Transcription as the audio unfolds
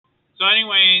So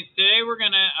anyways, today we're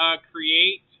going to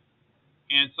create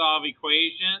and solve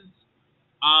equations.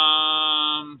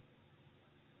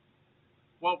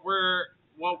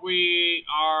 What we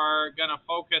are going to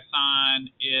focus on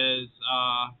is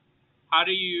how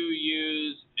do you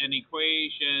use an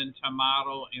equation to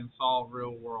model and solve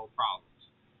real world problems.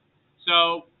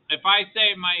 So if I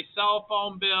say my cell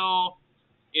phone bill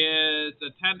is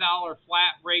a $10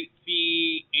 flat rate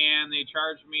fee and they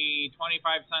charge me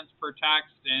 25 cents per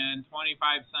text and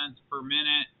 25 cents per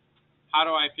minute, how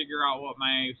do I figure out what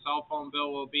my cell phone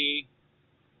bill will be?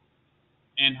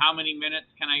 And how many minutes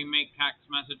can I make text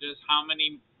messages? How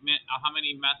many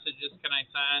messages can I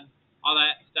send? All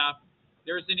that stuff.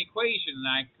 There's an equation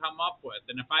that I come up with.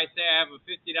 And if I say I have a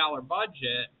 $50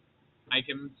 budget, I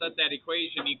can set that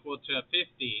equation equal to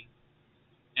 50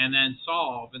 and then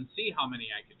solve and see how many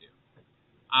I could do.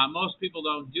 Most people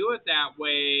don't do it that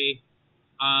way,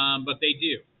 but they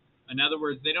do. In other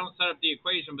words, they don't set up the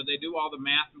equation, but they do all the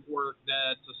math work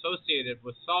that's associated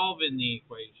with solving the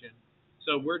equation.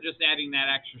 So we're just adding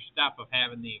that extra step of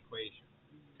having the equation.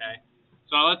 Okay,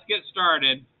 so let's get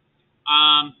started.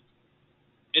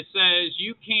 It says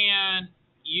you can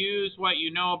use what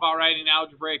you know about writing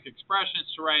algebraic expressions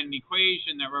to write an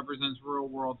equation that represents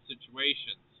real-world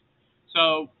situations.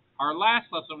 So our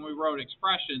last lesson we wrote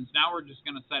expressions. Now we're just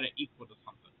going to set it equal to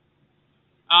something.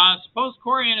 Suppose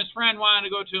Corey and his friend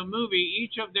wanted to go to a movie.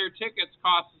 Each of their tickets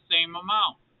cost the same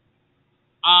amount.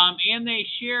 And they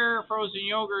share frozen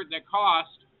yogurt that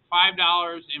costs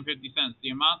 $5.50.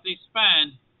 The amount they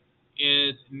spend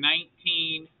is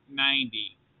 $19.90.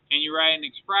 Can you write an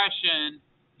expression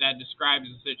that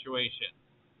describes the situation?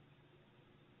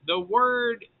 The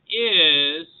word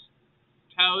is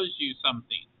tells you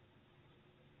something.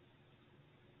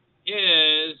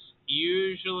 Is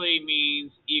usually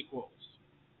means equals.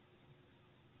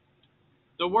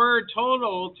 The word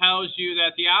total tells you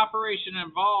that the operation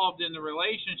involved in the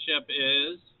relationship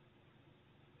is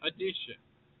addition.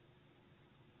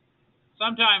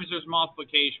 Sometimes there's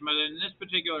multiplication, but in this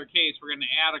particular case, we're going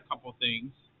to add a couple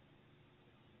things.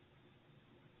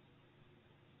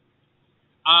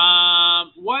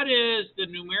 What is the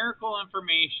numerical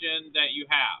information that you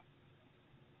have?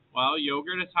 Well,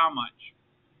 yogurt is how much?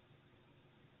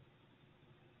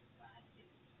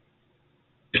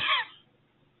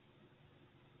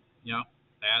 Yep,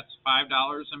 that's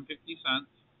 $5.50.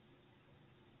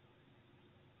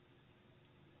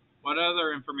 What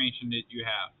other information did you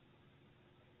have?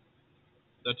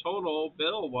 The total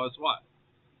bill was what?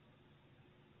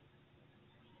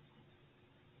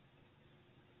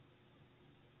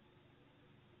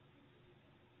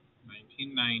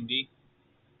 $19.90.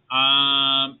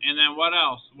 And then what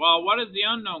else? Well, what is the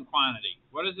unknown quantity?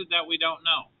 What is it that we don't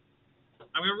know?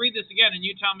 I'm going to read this again, and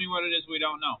you tell me what it is we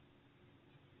don't know.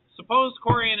 Suppose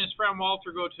Corey and his friend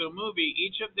Walter go to a movie.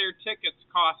 Each of their tickets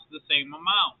costs the same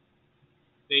amount.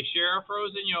 They share a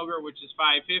frozen yogurt, which is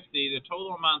 $5.50. The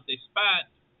total amount they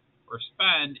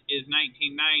spend is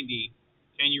 $19.90.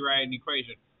 Can you write an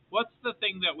equation? What's the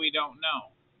thing that we don't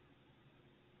know?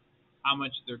 How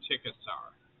much their tickets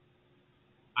are.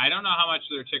 I don't know how much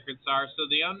their tickets are, so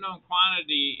the unknown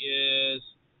quantity is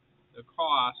the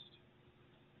cost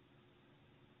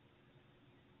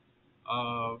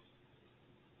of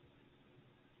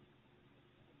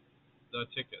the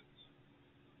tickets.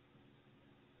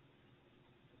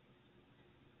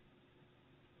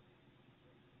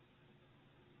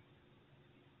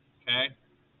 Okay?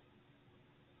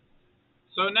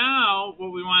 So now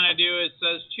what we want to do is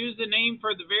says choose a name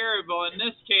for the variable. In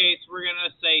this case, we're going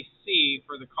to say C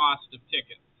for the cost of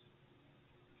tickets.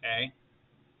 Okay?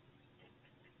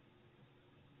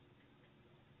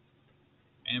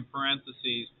 And in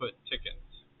parentheses, put tickets.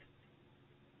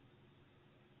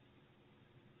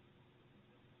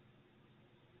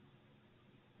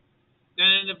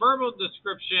 Then in the verbal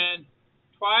description,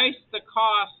 twice the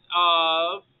cost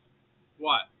of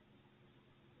what?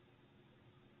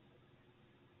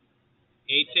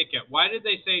 A ticket. Why did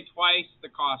they say twice the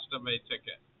cost of a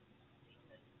ticket?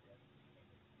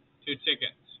 2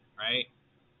 tickets, right?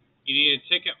 You need a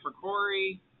ticket for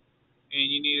Corey,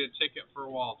 and you need a ticket for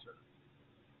Walter.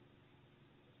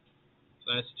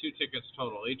 So that's 2 tickets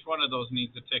total. Each one of those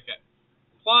needs a ticket.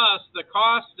 Plus the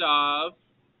cost of,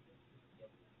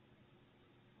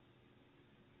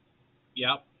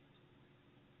 yep.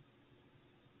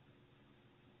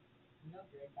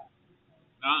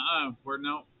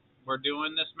 We're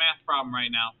doing this math problem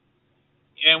right now.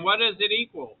 And what does it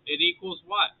equal? It equals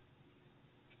what?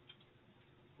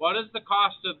 What is the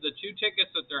cost of the 2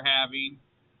 tickets that they're having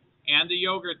and the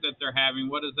yogurt that they're having?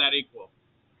 What does that equal?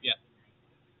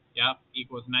 Yep,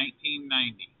 equals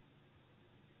 $19.90.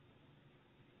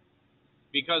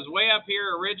 Because way up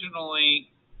here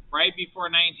originally, right before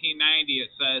 1990,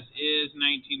 it says is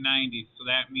 1990. So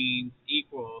that means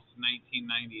equals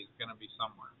 1990 is going to be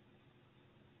somewhere.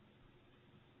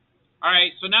 All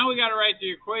right, so now we got to write the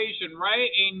equation.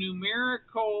 Write a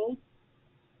numerical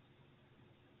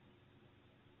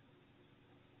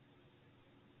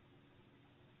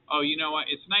Oh, you know what?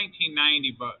 It's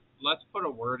 1990, but let's put a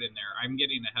word in there. I'm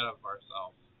getting ahead of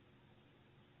ourselves.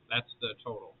 That's the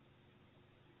total.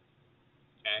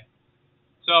 Okay?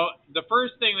 So the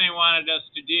first thing they wanted us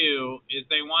to do is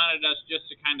they wanted us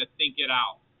just to kind of think it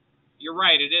out. You're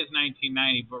right, it is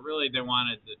 1990, but really they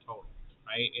wanted the total,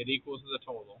 right? It equals the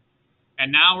total.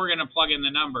 And now we're going to plug in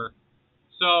the number.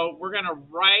 So we're going to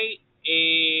write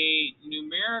a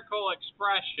numerical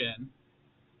expression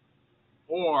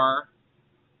or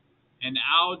an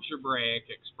algebraic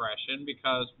expression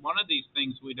because one of these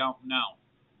things we don't know.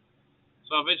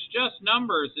 So if it's just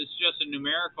numbers, it's just a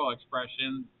numerical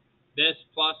expression. This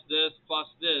plus this plus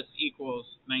this equals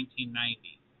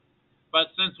 1990. But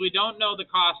since we don't know the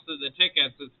cost of the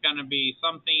tickets, it's going to be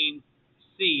something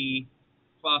C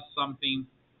plus something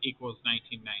equals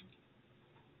 1990.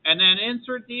 And then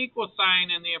insert the equal sign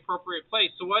in the appropriate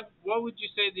place. So what would you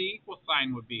say the equal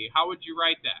sign would be? How would you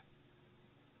write that?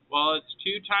 Well, it's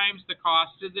 2 times the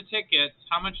cost of the tickets.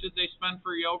 How much did they spend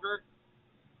for yogurt?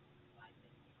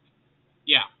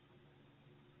 Yeah.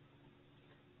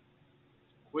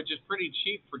 Which is pretty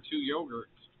cheap for 2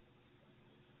 yogurts.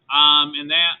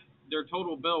 And that their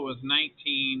total bill was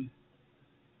 $19.90.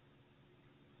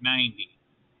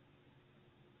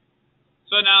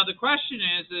 So now the question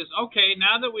is okay,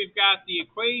 now that we've got the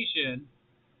equation,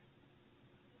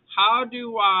 how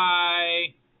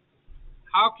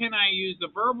can I use the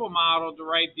verbal model to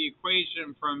write the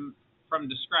equation from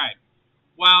describe?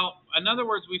 Well, in other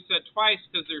words, we said twice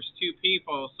because there's 2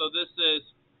 people, so this is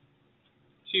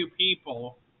 2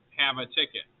 people have a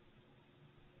ticket.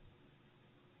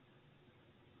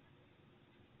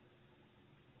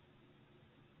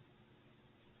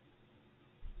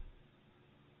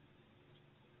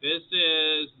 This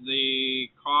is the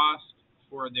cost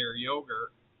for their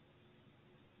yogurt.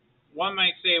 One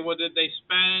might say, well, did they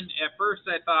spend? At first,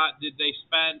 I thought, did they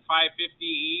spend $5.50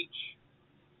 each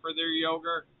for their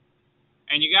yogurt?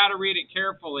 And you got to read it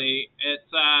carefully. It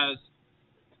says,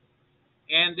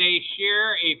 and they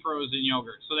share a frozen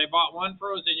yogurt. So they bought one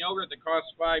frozen yogurt that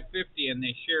cost $5.50, and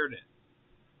they shared it.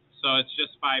 So it's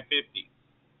just $5.50.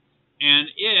 And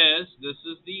this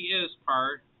is the is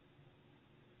part,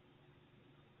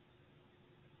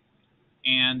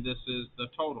 and this is the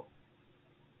total.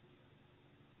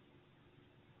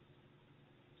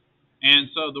 And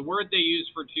so the word they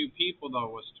used for 2 people, though,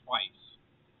 was twice.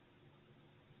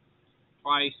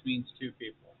 Twice means 2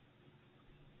 people.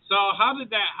 So how did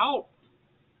that help?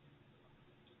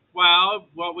 Well,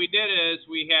 what we did is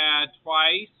we had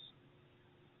twice.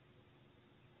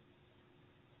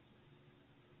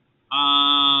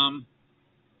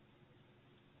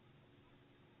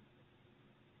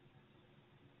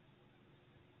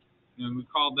 And we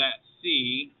called that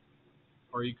C,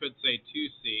 or you could say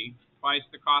 2C, twice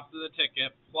the cost of the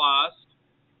ticket, plus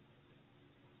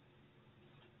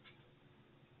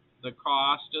the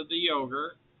cost of the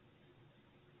yogurt,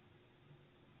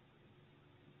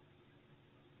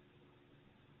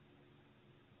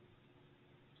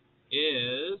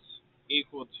 is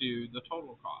equal to the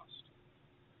total cost.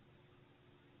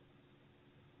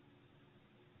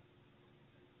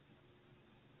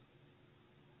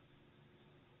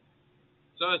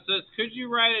 So it says, could you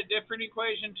write a different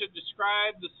equation to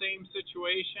describe the same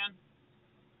situation?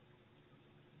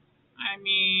 I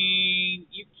mean,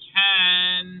 you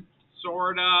can,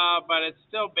 sort of, but it's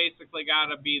still basically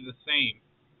got to be the same.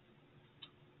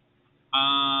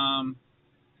 I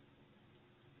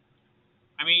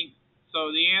mean,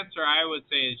 so the answer I would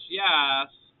say is yes.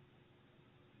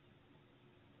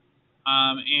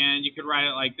 And you could write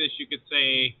it like this. You could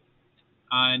say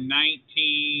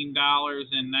 $19.90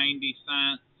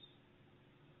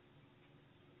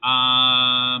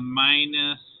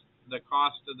 minus the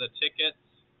cost of the tickets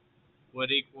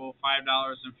would equal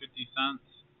 $5.50.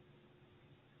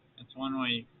 That's one way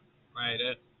you write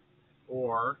it.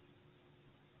 Or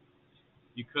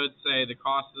you could say the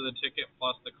cost of the ticket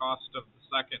plus the cost of the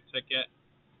second ticket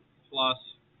plus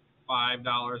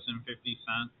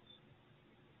 $5.50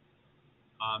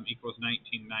 equals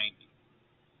 $19.90.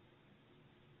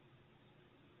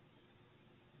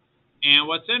 And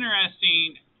what's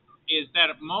interesting is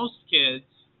that most kids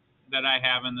that I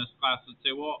have in this class would say,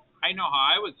 well, I know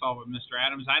how I would solve it, Mr.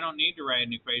 Adams. I don't need to write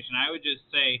an equation. I would just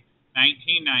say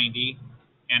 1990,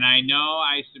 and I know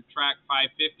I subtract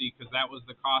 550 because that was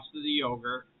the cost of the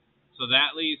yogurt, So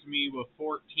that leaves me with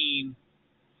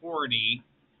 1440,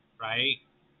 right?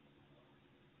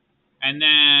 And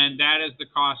then that is the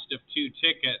cost of 2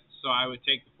 tickets. So I would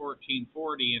take the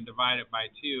 1440 and divide it by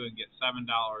 2 and get $7.20.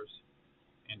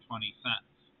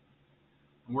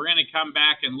 And we're going to come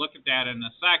back and look at that in a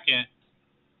second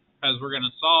because we're going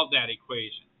to solve that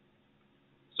equation.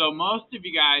 So most of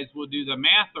you guys will do the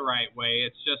math the right way.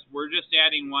 It's just we're just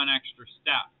adding one extra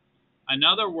step. In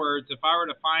other words, if I were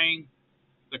to find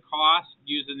the cost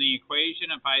using the equation,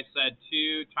 if I said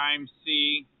 2 times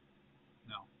C,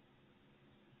 no,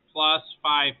 plus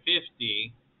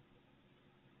 550,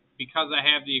 because I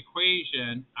have the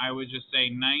equation, I would just say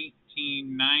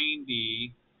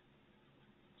 1990,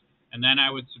 and then I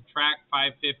would subtract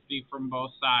 550 from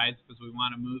both sides because we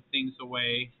want to move things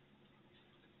away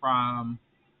from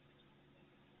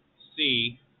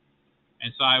C.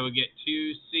 And so I would get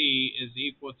 2C is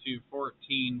equal to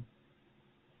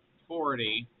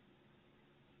 1440.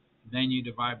 Then you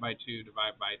divide by 2,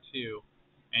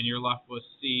 and you're left with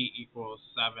C equals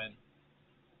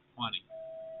 720.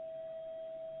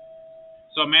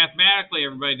 So mathematically,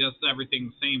 everybody does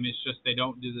everything the same. It's just they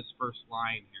don't do this first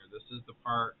line here. This is the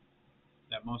part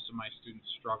that most of my students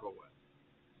struggle with.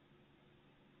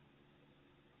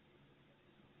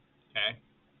 Okay?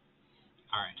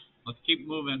 All right. Let's keep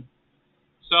moving.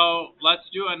 So let's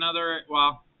do another,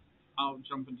 well, I'll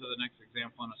jump into the next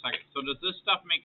example in a second. So does this stuff make